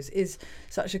 I suppose, is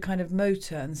such a kind of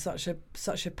motor and such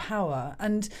a power,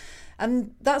 and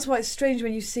that's why it's strange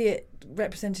when you see it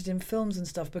represented in films and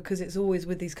stuff, because it's always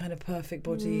with these kind of perfect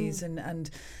bodies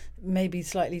and maybe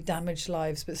slightly damaged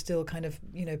lives, but still kind of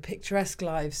picturesque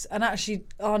lives. And actually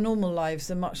our normal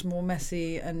lives are much more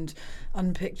messy and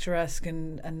unpicturesque,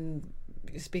 and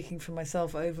speaking for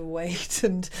myself, overweight,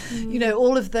 and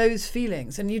all of those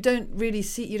feelings, and you don't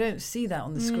see that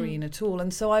on the screen at all.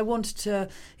 And so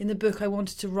in the book I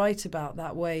wanted to write about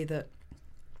that way that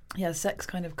sex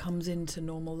kind of comes into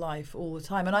normal life all the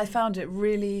time. And I found it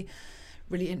really,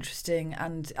 really interesting.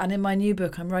 And in my new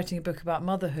book, I'm writing a book about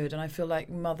motherhood, and I feel like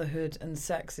motherhood and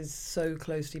sex is so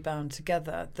closely bound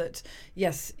together that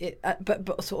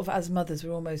but sort of as mothers,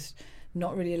 we're almost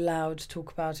not really allowed to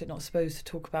talk about it, not supposed to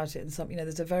talk about it, and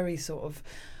there's a very sort of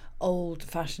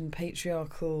old-fashioned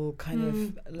patriarchal kind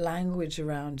of language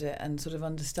around it, and sort of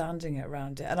understanding it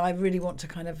around it. And I really want to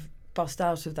kind of bust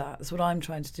out of that. That's what I'm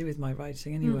trying to do with my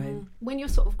writing anyway. When you're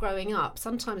sort of growing up,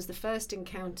 sometimes the first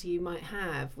encounter you might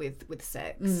have with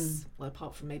sex, well,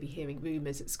 apart from maybe hearing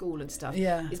rumours at school and stuff,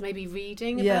 is maybe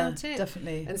reading about it.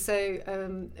 Definitely. And so,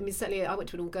 certainly I went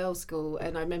to an all-girls school,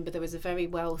 and I remember there was a very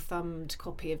well-thumbed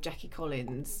copy of Jackie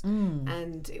Collins,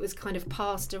 and it was kind of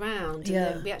passed around, and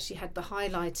then we actually had the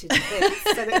highlighted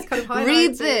bits, so it's kind of highlighted.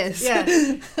 Read this!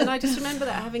 Yeah. And I just remember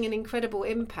that having an incredible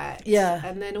impact. Yeah.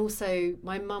 And then also,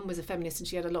 my mum was a feminist, and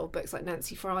she had a lot of books like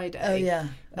Nancy Friday. Oh yeah,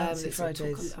 Nancy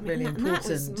Friday's really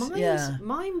important. That was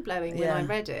mind-blowing when I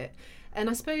read it.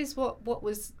 And I suppose what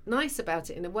was nice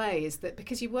about it in a way is that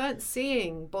because you weren't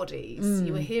seeing bodies,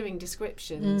 you were hearing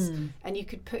descriptions, and you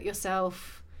could put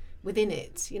yourself within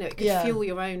it. It could fuel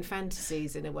your own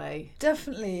fantasies in a way.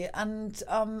 Definitely. And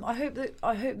I hope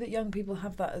that young people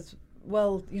have that as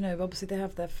well. Obviously they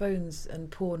have their phones,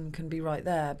 and porn can be right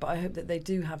there, but I hope that they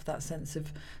do have that sense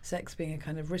of sex being a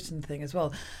kind of written thing as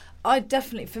well.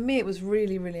 For me, it was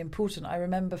really, really important. I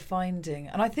remember finding,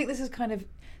 and I think this has kind of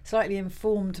slightly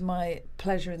informed my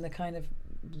pleasure in the kind of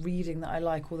reading that I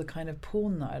like, or the kind of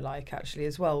porn that I like actually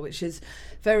as well, which is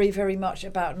very, very much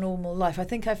about normal life. I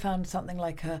think I found something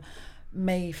like a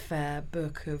Mayfair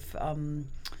book of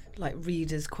like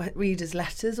readers'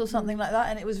 letters or something like that,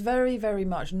 and it was very, very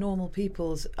much normal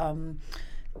people's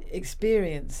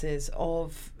experiences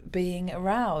of being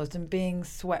aroused and being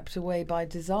swept away by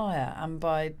desire and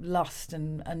by lust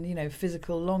and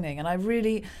physical longing. And I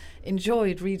really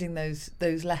enjoyed reading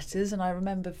those letters, and I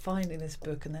remember finding this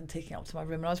book and then taking it up to my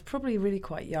room, and I was probably really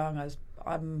quite young.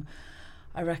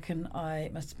 I reckon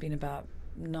I must have been about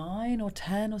 9 or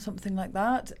 10 or something like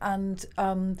that, and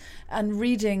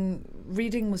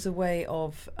reading was a way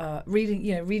of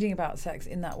reading about sex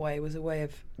in that way was a way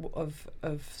of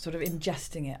sort of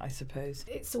ingesting it, I suppose.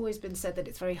 It's always been said that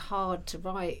it's very hard to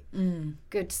write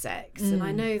good sex, and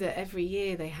I know that every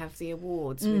year they have the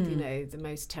awards with the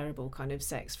most terrible kind of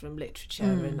sex from literature,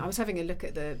 and I was having a look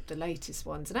at the latest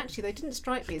ones, and actually they didn't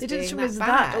strike me as being that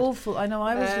bad. That awful. I know,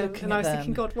 I was looking and at I was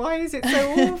thinking, God, why is it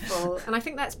so awful? And I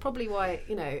think that's probably why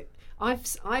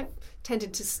I've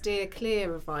tended to steer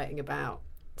clear of writing about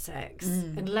sex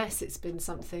unless it's been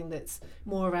something that's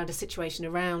more around a situation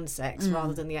around sex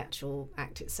rather than the actual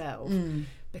act itself,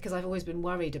 because I've always been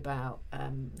worried about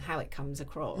how it comes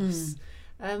across.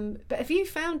 But have you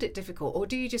found it difficult, or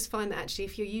do you just find that actually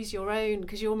if you use your own,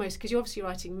 because you're obviously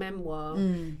writing memoir,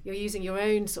 you're using your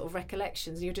own sort of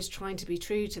recollections and you're just trying to be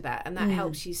true to that, and that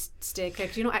helps you steer clear,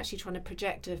 because you're not actually trying to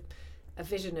project a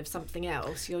vision of something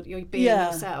else, you're being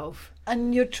yourself.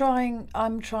 And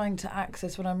I'm trying to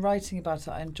access, when I'm writing about it,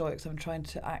 I enjoy it because I'm trying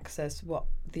to access what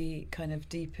the kind of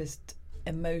deepest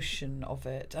emotion of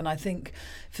it. And I think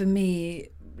for me,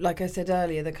 like I said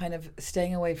earlier, the kind of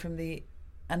staying away from the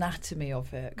anatomy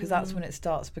of it, because that's when it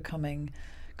starts becoming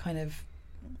kind of,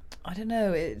 I don't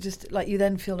know, it just like you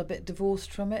then feel a bit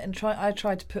divorced from it. And I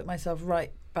try to put myself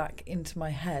right back into my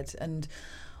head, and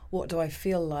what do I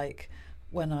feel like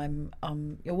when I'm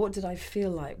what did I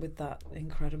feel like with that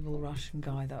incredible Russian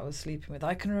guy that I was sleeping with?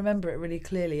 I can remember it really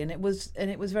clearly, and it was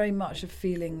very much a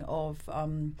feeling of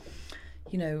of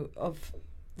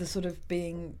the sort of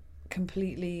being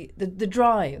completely the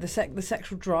drive, the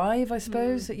sexual drive, I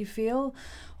suppose, that you feel,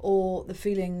 or the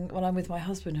feeling when I'm with my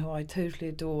husband, who I totally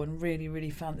adore and really, really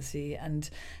fancy, and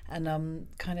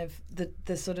kind of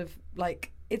the sort of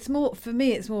like, it's more, for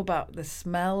me, it's more about the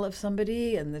smell of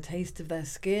somebody and the taste of their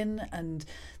skin and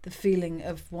the feeling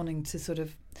of wanting to sort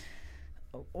of,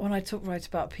 when I write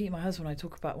about Pete, my husband, I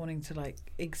talk about wanting to like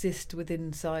exist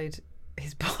inside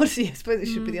his body. I suppose it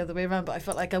should be the other way around, but I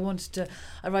felt like I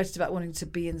write about wanting to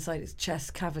be inside his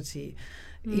chest cavity.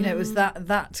 You know, it was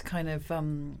that kind of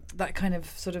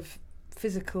sort of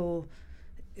physical,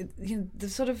 the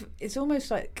sort of, it's almost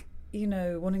like,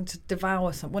 wanting to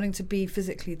devour something, wanting to be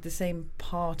physically the same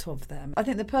part of them. I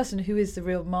think the person who is the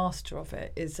real master of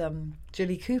it is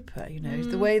Jilly Cooper.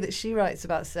 The way that she writes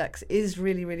about sex is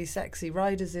really, really sexy.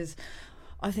 Riders is,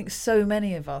 I think so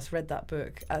many of us read that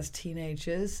book as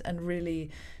teenagers and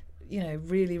really,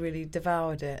 really, really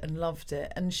devoured it and loved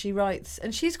it. And she writes,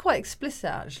 and she's quite explicit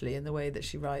actually in the way that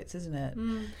she writes, isn't it?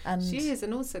 And she is,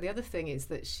 and also the other thing is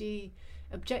that she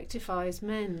objectifies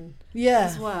men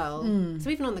as well. So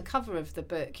even on the cover of the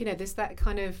book, there's that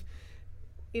kind of,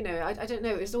 I don't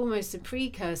know, it's almost a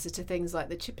precursor to things like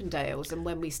the Chippendales, and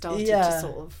when we started to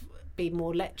sort of be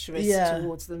more lecherous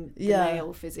towards the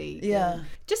male physique.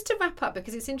 Just to wrap up,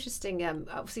 because it's interesting,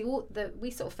 obviously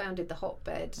we sort of founded the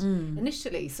Hotbed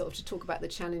initially sort of to talk about the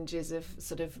challenges of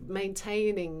sort of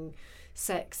maintaining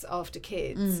sex after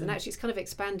kids, and actually it's kind of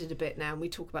expanded a bit now, and we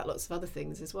talk about lots of other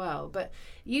things as well. But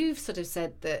you've sort of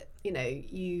said that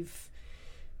you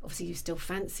still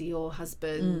fancy your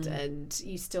husband and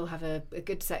you still have a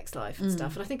good sex life and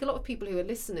stuff, and I think a lot of people who are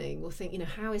listening will think,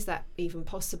 how is that even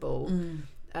possible?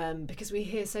 Because we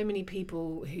hear so many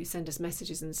people who send us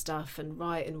messages and stuff and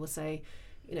write and will say,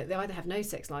 they either have no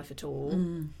sex life at all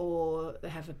or they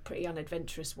have a pretty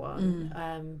unadventurous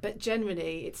one. But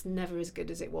generally, it's never as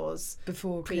good as it was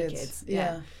before pre-kids.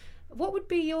 What would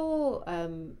be your,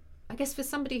 I guess, for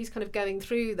somebody who's kind of going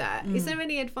through that, is there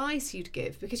any advice you'd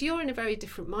give? Because you're in a very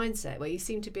different mindset where you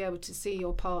seem to be able to see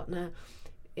your partner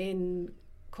in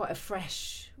quite a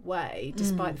fresh way,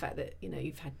 despite the fact that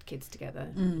you've had kids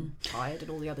together, tired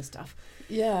and all the other stuff.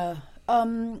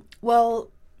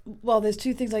 Well, there's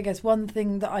two things, I guess. One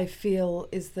thing that I feel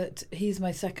is that he's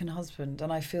my second husband,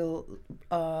 and I feel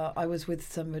I was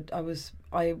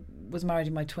married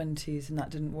in my 20s and that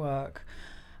didn't work,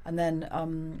 and then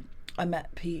I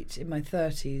met Pete in my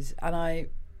 30s, and I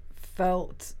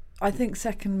think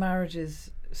second marriages,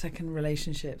 second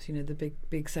relationships, the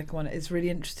big second one, is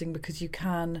really interesting because you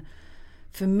can,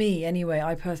 for me anyway,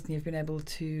 I personally have been able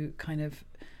to kind of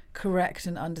correct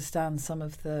and understand some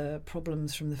of the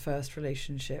problems from the first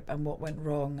relationship and what went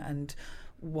wrong and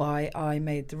why I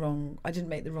didn't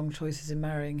make the wrong choices in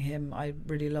marrying him. I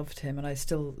really loved him and I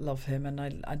still love him and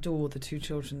I adore the two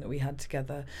children that we had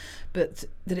together, but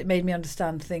that it made me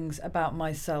understand things about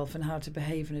myself and how to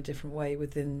behave in a different way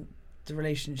within the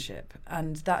relationship,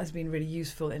 and that has been really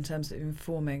useful in terms of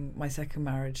informing my second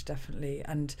marriage, definitely.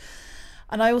 And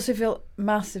I also feel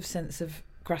massive sense of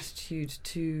gratitude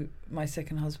to my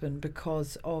second husband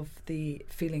because of the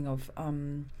feeling of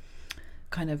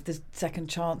kind of the second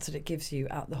chance that it gives you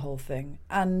at the whole thing.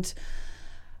 And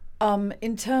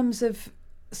in terms of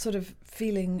sort of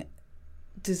feeling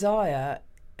desire,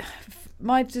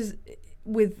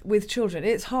 with children,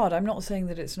 it's hard. I'm not saying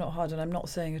that it's not hard, and I'm not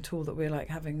saying at all that we're like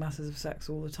having masses of sex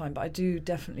all the time, but I do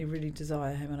definitely really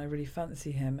desire him and I really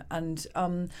fancy him. And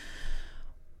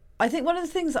I think one of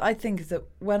the things that I think is that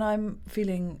when I'm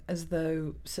feeling as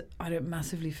though I don't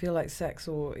massively feel like sex,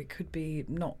 or it could be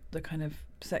not the kind of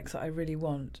sex that I really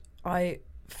want, I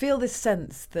feel this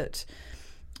sense that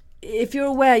if you're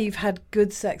aware you've had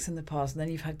good sex in the past and then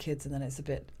you've had kids and then it's a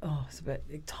bit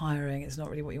tiring, it's not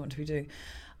really what you want to be doing.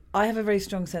 I have a very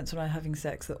strong sense when I'm having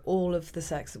sex that all of the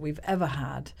sex that we've ever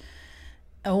had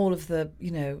all of the,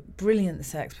 brilliant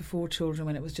sex before children,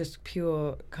 when it was just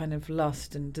pure kind of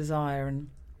lust and desire and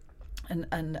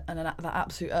that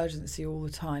absolute urgency all the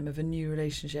time of a new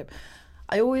relationship.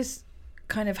 I always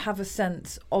kind of have a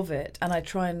sense of it, and I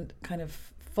try and kind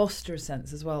of foster a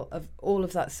sense as well of all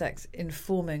of that sex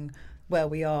informing where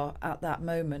we are at that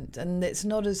moment. And it's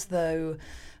not as though,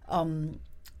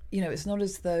 it's not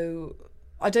as though,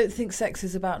 I don't think sex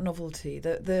is about novelty.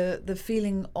 The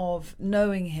feeling of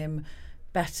knowing him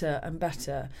better and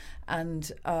better,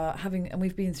 and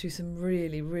we've been through some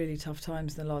really, really tough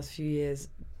times in the last few years,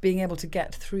 being able to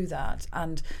get through that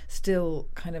and still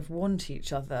kind of want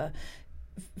each other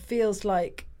feels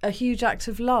like a huge act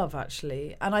of love,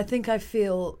 actually. And I think I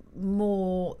feel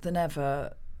more than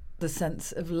ever the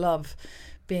sense of love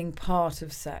being part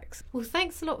of sex. Well,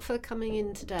 thanks a lot for coming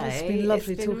in today. It's been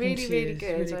lovely talking really, to you. really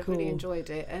good. Really I've cool. really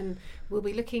enjoyed it. And we'll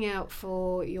be looking out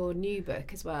for your new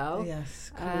book as well.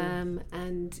 Yes, cool.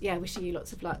 And yeah, wishing you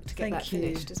lots of luck to get that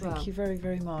finished as well. Thank you very,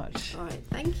 very much. All right,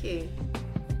 thank you.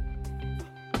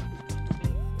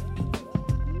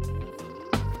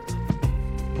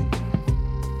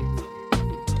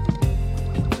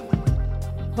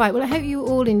 Right, well, I hope you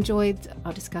all enjoyed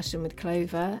our discussion with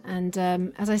Clover. And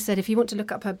as I said, if you want to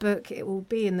look up her book, it will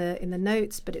be in the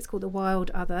notes, but it's called The Wild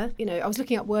Other. I was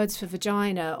looking up words for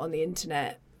vagina on the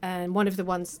internet, and one of the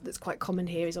ones that's quite common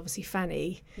here is obviously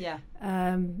fanny. Yeah.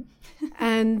 And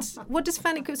what does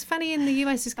fanny, because fanny in the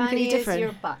US is completely fanny different. Fanny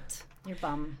is your butt, your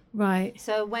bum. Right.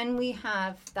 So when we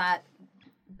have that,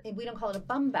 we don't call it a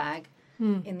bum bag.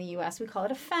 In the US, we call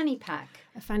it a fanny pack.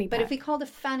 A fanny pack. But if we called a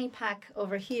fanny pack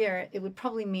over here, it would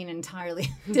probably mean an entirely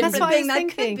That's different what I thing was that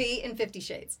thinking. could be in 50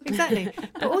 Shades. Exactly.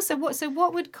 But also,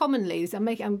 what would commonly?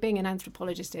 I'm being an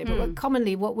anthropologist here, but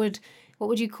what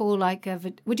would you call like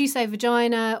would you say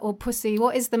vagina or pussy?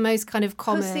 What is the most kind of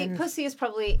common? Pussy is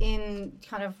probably in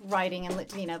kind of writing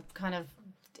and kind of,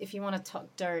 if you want to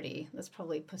talk dirty, that's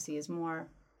probably pussy is more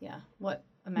what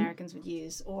Americans would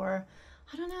use. Or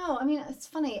I don't know. I mean, it's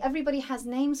funny. Everybody has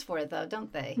names for it, though,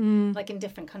 don't they? Like in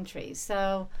different countries.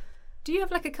 So, do you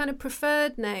have like a kind of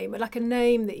preferred name, or like a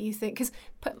name that you think? Because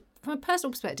from a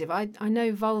personal perspective, I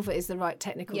know vulva is the right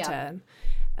technical term,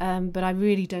 but I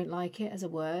really don't like it as a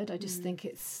word. I just think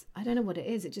I don't know what it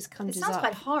is. It just conjures up. It sounds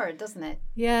quite hard, doesn't it?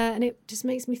 Yeah, and it just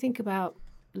makes me think about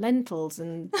lentils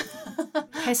and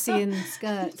Hessian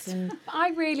skirts. And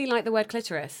I really like the word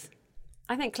clitoris.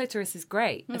 I think clitoris is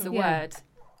great as a word.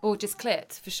 Or just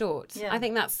clit for short. Yeah. I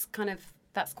think that's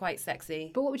quite sexy.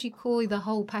 But what would you call the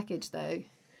whole package, though?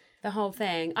 The whole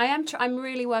thing. I'm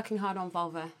really working hard on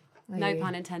vulva. No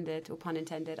pun intended or pun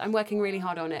intended. I'm working really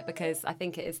hard on it because I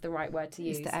think it is the right word to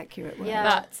use. It's the accurate word. Yeah,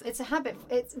 but it's a habit.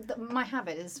 My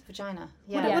habit is vagina.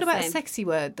 Yeah. What about a sexy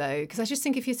word, though? Because I just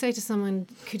think if you say to someone,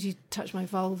 could you touch my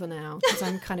vulva now? Because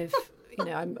I'm kind of,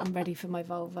 I'm ready for my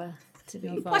vulva. To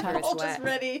be just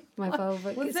ready. My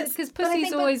vulva. Because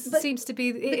pussy always seems to be,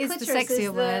 it is the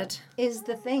sexier word. Is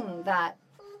the thing that,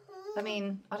 I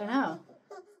don't know,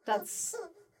 that's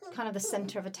kind of the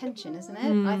centre of attention, isn't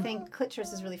it? I think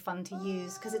clitoris is really fun to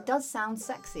use because it does sound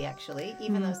sexy, actually,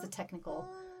 even though it's the technical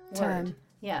word.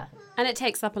 Yeah. And it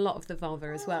takes up a lot of the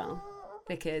vulva as well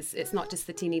because it's not just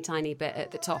the teeny tiny bit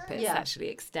at the top, it's actually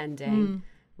extending.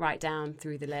 Right down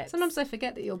through the lips. Sometimes I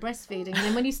forget that you're breastfeeding, and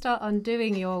then when you start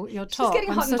undoing your top,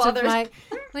 getting hot and bothered. Like,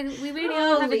 we really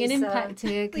are having an impact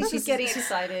here. She's getting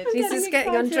excited. She's just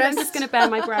getting undressed. I'm just going to bare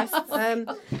my breasts.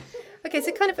 Okay,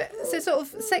 so sort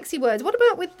of sexy words. What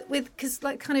about with because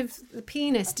like kind of the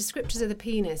penis, descriptors of the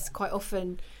penis quite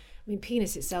often. I mean,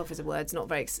 penis itself as a word's not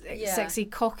very sexy.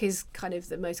 Cock is kind of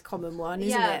the most common one,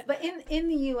 isn't it? Yeah, but in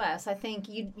the US, I think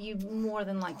you more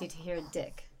than likely to hear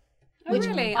dick. Oh,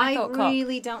 really? I thought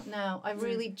really don't know. I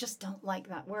really just don't like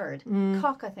that word.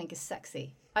 Cock, I think, is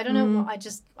sexy. I don't know.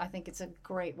 I think it's a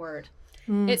great word.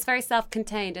 It's very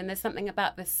self-contained, and there's something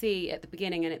about the C at the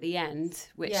beginning and at the end,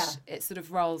 which it sort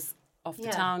of rolls off the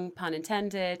tongue, pun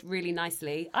intended, really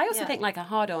nicely. I also think like a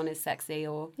hard-on is sexy,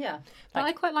 or but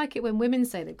I quite like it when women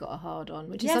say they've got a hard-on,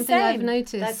 which is something same. I've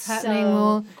noticed That's happening so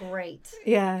more. Great.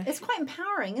 Yeah, it's quite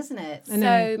empowering, isn't it?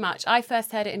 So much. I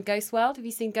first heard it in Ghost World. Have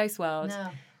you seen Ghost World? No.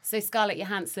 So Scarlett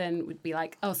Johansson would be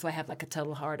like, oh, so I have like a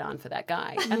total hard-on for that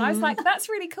guy. And I was like, that's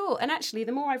really cool. And actually,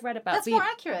 the more I've read about... That's more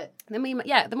accurate. The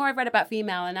more I've read about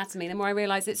female anatomy, the more I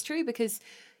realise it's true because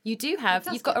you do have...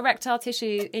 You've got erectile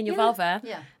tissue in your vulva.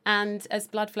 Yeah. And as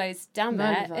blood flows down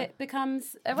there, it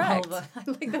becomes erect. Vulva. I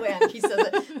like the way Anki says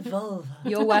it. Vulva.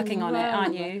 You're working on it,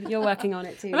 aren't you? You're working on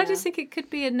it too. Well, I just think it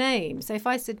could be a name. So if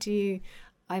I said to you...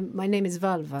 my name is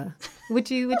vulva. Would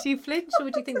you flinch, or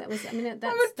would you think that was? I mean,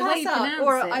 that's the way you pass out, pronounce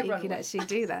or it. I'd You run could away. actually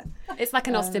do that. It's like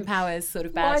an Austin Powers sort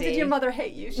of baddie. Why did your mother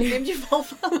hate you? She named you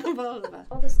vulva.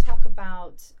 All this talk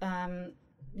about,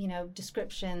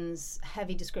 descriptions,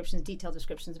 heavy descriptions, detailed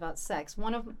descriptions about sex.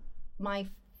 One of my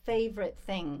favorite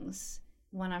things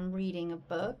when I'm reading a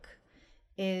book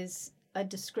is a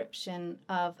description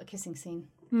of a kissing scene.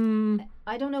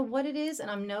 I don't know what it is, and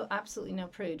I'm absolutely no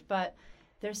prude, but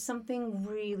there's something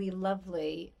really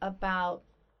lovely about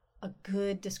a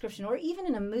good description, or even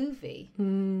in a movie.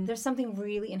 There's something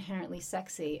really inherently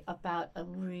sexy about a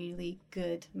really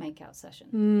good makeout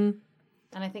session.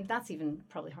 And I think that's even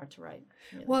probably hard to write.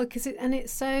 Really. Well, because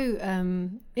it's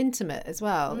so intimate as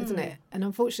well, isn't it? And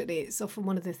unfortunately, it's often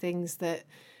one of the things that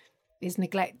is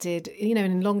neglected.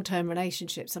 In long-term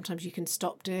relationships, sometimes you can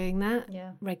stop doing that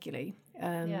regularly.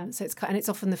 So it's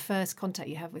often the first contact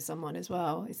you have with someone as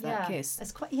well, is that kiss.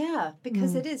 It's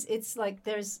because it's like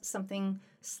there's something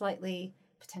slightly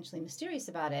potentially mysterious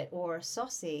about it, or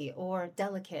saucy, or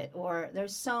delicate, or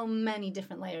there's so many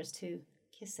different layers to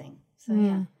kissing.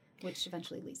 So which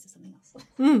eventually leads to something else.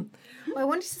 Well, I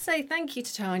wanted to say thank you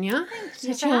to Tanya.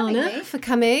 Tatiana for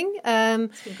coming.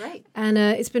 It's been great. And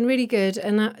it's been really good.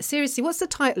 And seriously, what's the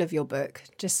title of your book?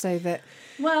 Just so that...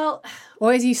 Well... Or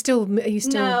are you still...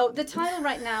 No, the title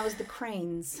right now is The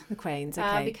Cranes. The Cranes,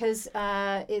 okay. Because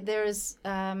there's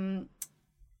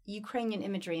Ukrainian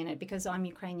imagery in it, because I'm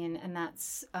Ukrainian, and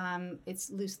that's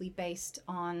it's loosely based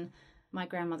on my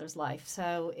grandmother's life.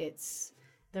 So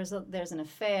there's an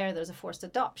affair, there's a forced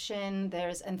adoption,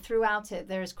 and throughout it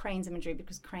there's cranes imagery,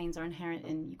 because cranes are inherent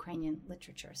in Ukrainian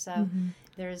literature. So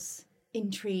there's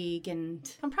intrigue, and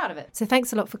I'm proud of it. So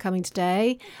thanks a lot for coming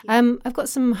today. I've got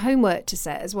some homework to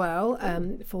set as well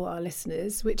for our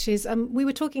listeners, which is we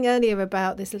were talking earlier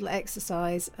about this little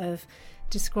exercise of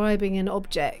describing an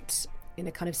object in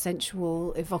a kind of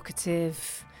sensual,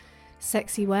 evocative,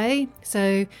 sexy way.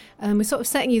 So we're sort of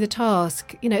setting you the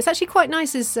task. It's actually quite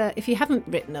nice as if you haven't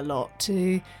written a lot,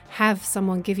 to have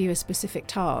someone give you a specific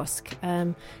task.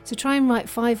 So try and write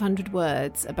 500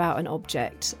 words about an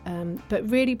object, but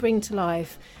really bring to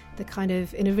life the kind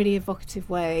of, in a really evocative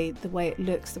way, the way it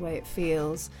looks, the way it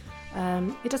feels.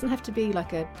 It doesn't have to be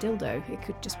like a dildo. It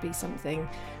could just be something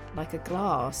like a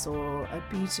glass or a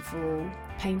beautiful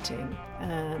painting.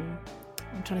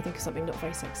 I'm trying to think of something not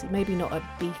very sexy. Maybe not a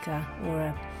beaker or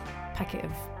a packet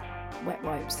of wet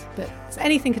wipes, but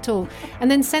anything at all. And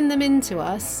then send them in to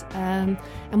us, and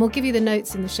we'll give you the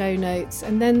notes in the show notes.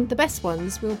 And then the best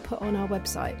ones we'll put on our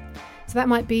website. So that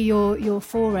might be your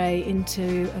foray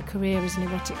into a career as an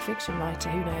erotic fiction writer.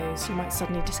 Who knows? You might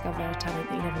suddenly discover a talent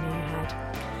that you never knew you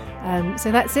had.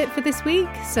 So that's it for this week.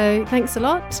 So thanks a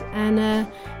lot, and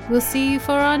we'll see you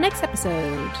for our next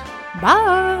episode.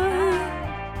 Bye!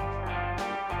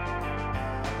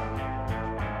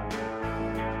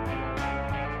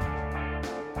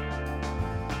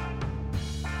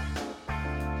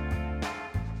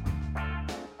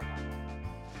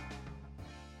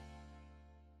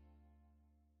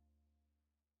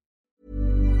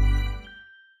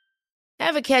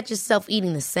 Ever catch yourself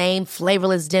eating the same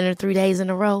flavorless dinner 3 days in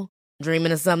a row?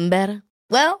 Dreaming of something better?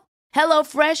 Well,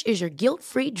 HelloFresh is your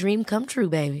guilt-free dream come true,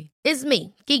 baby. It's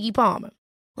me, Keke Palmer.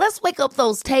 Let's wake up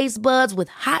those taste buds with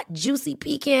hot, juicy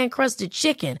pecan-crusted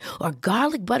chicken or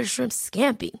garlic butter shrimp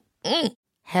scampi.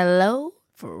 Hello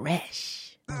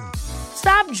Fresh.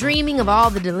 Stop dreaming of all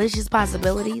the delicious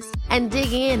possibilities and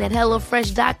dig in at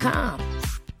HelloFresh.com.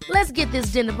 Let's get this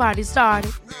dinner party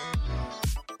started.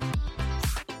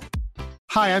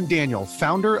 Hi, I'm Daniel,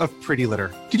 founder of Pretty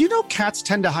Litter. Did you know cats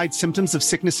tend to hide symptoms of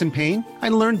sickness and pain? I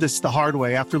learned this the hard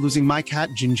way after losing my cat,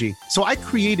 Gingy. So I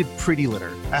created Pretty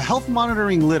Litter, a health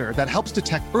monitoring litter that helps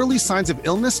detect early signs of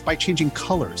illness by changing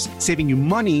colors, saving you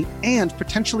money and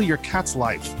potentially your cat's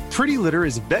life. Pretty Litter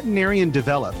is veterinarian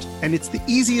developed, and it's the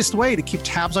easiest way to keep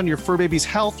tabs on your fur baby's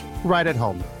health right at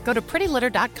home. Go to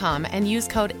prettylitter.com and use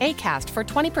code ACAST for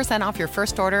 20% off your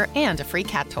first order and a free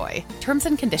cat toy. Terms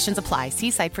and conditions apply.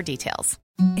 See site for details.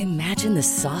 Imagine the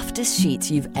softest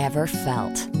sheets you've ever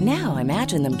felt. Now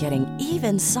imagine them getting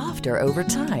even softer over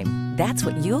time. That's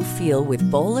what you'll feel with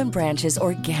Boll & Branch's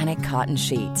organic cotton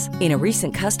sheets. In a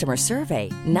recent customer survey,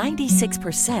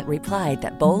 96% replied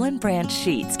that Boll & Branch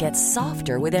sheets get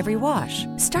softer with every wash.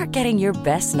 Start getting your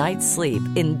best night's sleep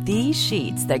in these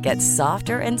sheets that get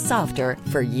softer and softer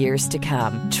for years to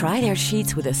come. Try their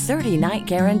sheets with a 30-night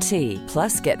guarantee.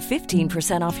 Plus, get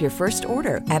 15% off your first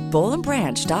order at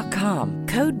bollandbranch.com.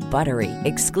 Code BUTTERY.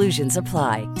 Exclusions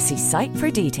apply. See site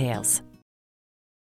for details.